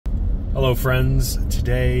Hello friends,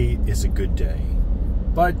 today is a good day,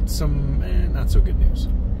 but some not so good news.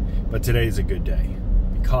 But today is a good day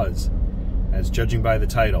because, as judging by the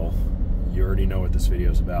title, you already know what this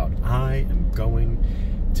video is about. I am going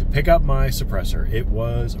to pick up my suppressor. It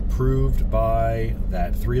was approved by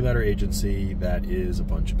that three-letter agency that is a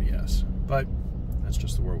bunch of BS. But that's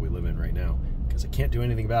just the world we live in right now, because I can't do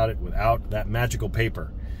anything about it without that magical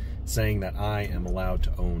paper saying that I am allowed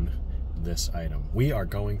to own this item. We are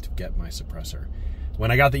going to get my suppressor.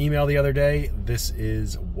 When I got the email the other day, this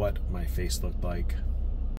is what my face looked like.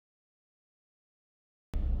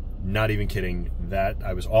 Not even kidding. That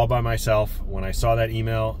I was all by myself. When I saw that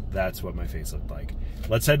email, that's what my face looked like.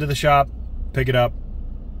 Let's head to the shop, pick it up,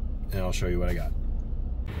 and I'll show you what I got.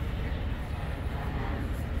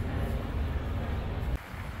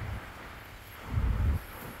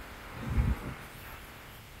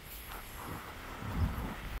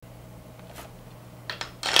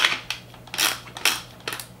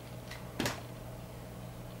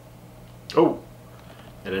 Oh,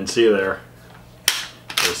 I didn't see you there.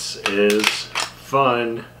 This is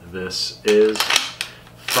fun. This is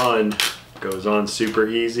fun. Goes on super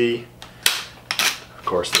easy. Of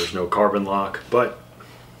course, there's no carbon lock, but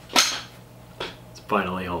it's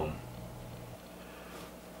finally home.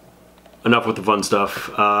 Enough with the fun stuff.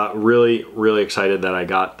 Really excited that I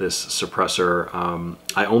got this suppressor.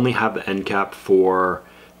 I only have the end cap for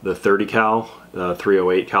the 30 cal, the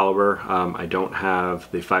 308 caliber. I don't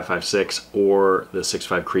have the 5.56 or the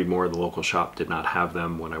 6.5 Creedmoor. The local shop did not have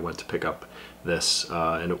them when I went to pick up this,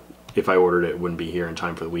 and if I ordered it, it wouldn't be here in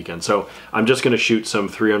time for the weekend. So I'm just going to shoot some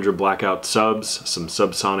 300 blackout subs, some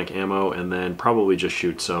subsonic ammo, and then probably just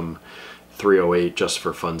shoot some 308 just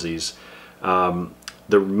for funsies.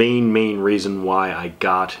 The main reason why I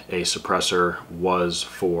got a suppressor was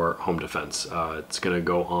for home defense. It's going to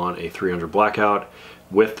go on a 300 blackout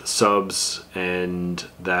with subs, and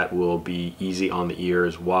that will be easy on the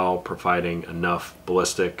ears while providing enough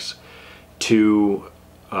ballistics to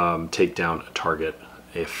take down a target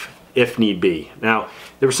if need be. Now,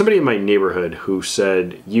 there was somebody in my neighborhood who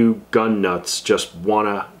said, "You gun nuts just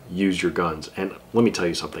wanna use your guns." And let me tell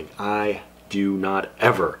you something, I do not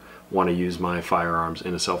ever want to use my firearms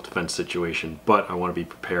in a self-defense situation, but I want to be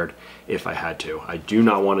prepared if I had to. I do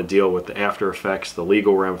not want to deal with the after effects, the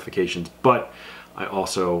legal ramifications, but I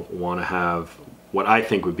also want to have what I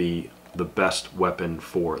think would be the best weapon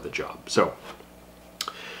for the job. So,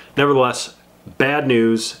 nevertheless, bad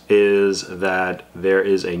news is that there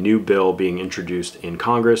is a new bill being introduced in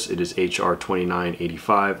Congress. It is HR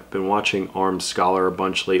 2985. I've been watching Arms Scholar a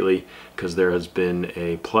bunch lately because there has been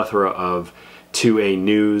a plethora of 2A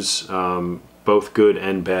news, both good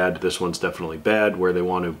and bad. This one's definitely bad, where they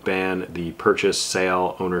want to ban the purchase,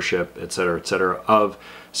 sale, ownership, etc., of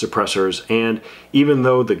suppressors. And even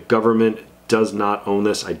though the government does not own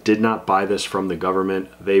this, I did not buy this from the government,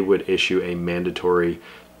 they would issue a mandatory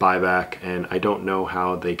buyback, and I don't know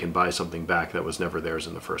how they can buy something back that was never theirs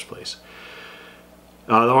in the first place.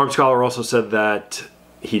 The Arms Scholar also said that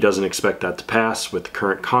he doesn't expect that to pass with the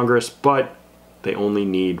current Congress, but they only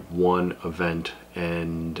need one event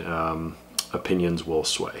and opinions will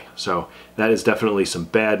sway. So that is definitely some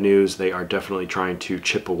bad news. They are definitely trying to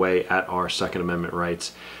chip away at our Second Amendment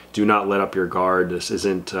rights. Do not let up your guard. This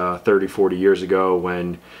isn't 30, 40 years ago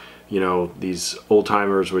when, you know, these old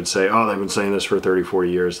timers would say, oh, they've been saying this for 30, 40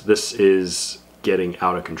 years. This is getting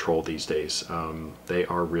out of control these days. They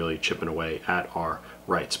are really chipping away at our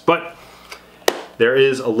rights. But there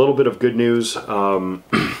is a little bit of good news.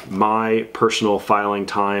 My personal filing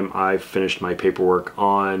time, I finished my paperwork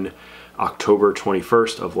on October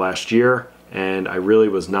 21st of last year, and I really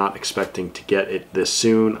was not expecting to get it this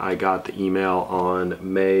soon. I got the email on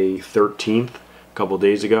May 13th, a couple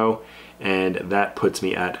days ago, and that puts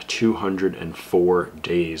me at 204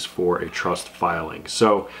 days for a trust filing.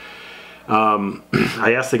 So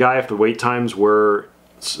I asked the guy if the wait times were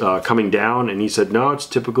coming down, and he said no, it's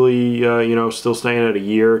typically you know, still staying at a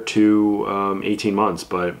year to 18 months.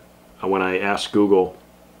 But when I asked Google,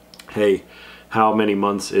 hey, how many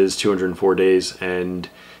months is 204 days, and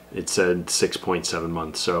it said 6.7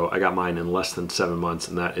 months. So I got mine in less than 7 months,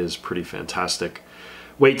 and that is pretty fantastic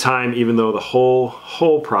wait time, even though the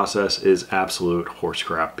whole process is absolute horse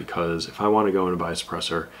crap, because if I want to go in and buy a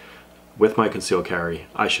suppressor with my concealed carry,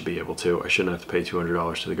 I should be able to. I shouldn't have to pay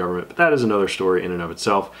 $200 to the government, but that is another story in and of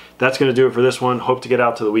itself. That's going to do it for this one. Hope to get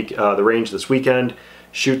out to the range this weekend,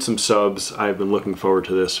 shoot some subs. I've been looking forward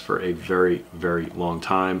to this for a very long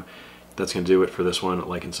time. That's going to do it for this one.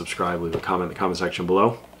 Like and subscribe, leave a comment in the comment section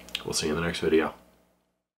below. We'll see you in the next video.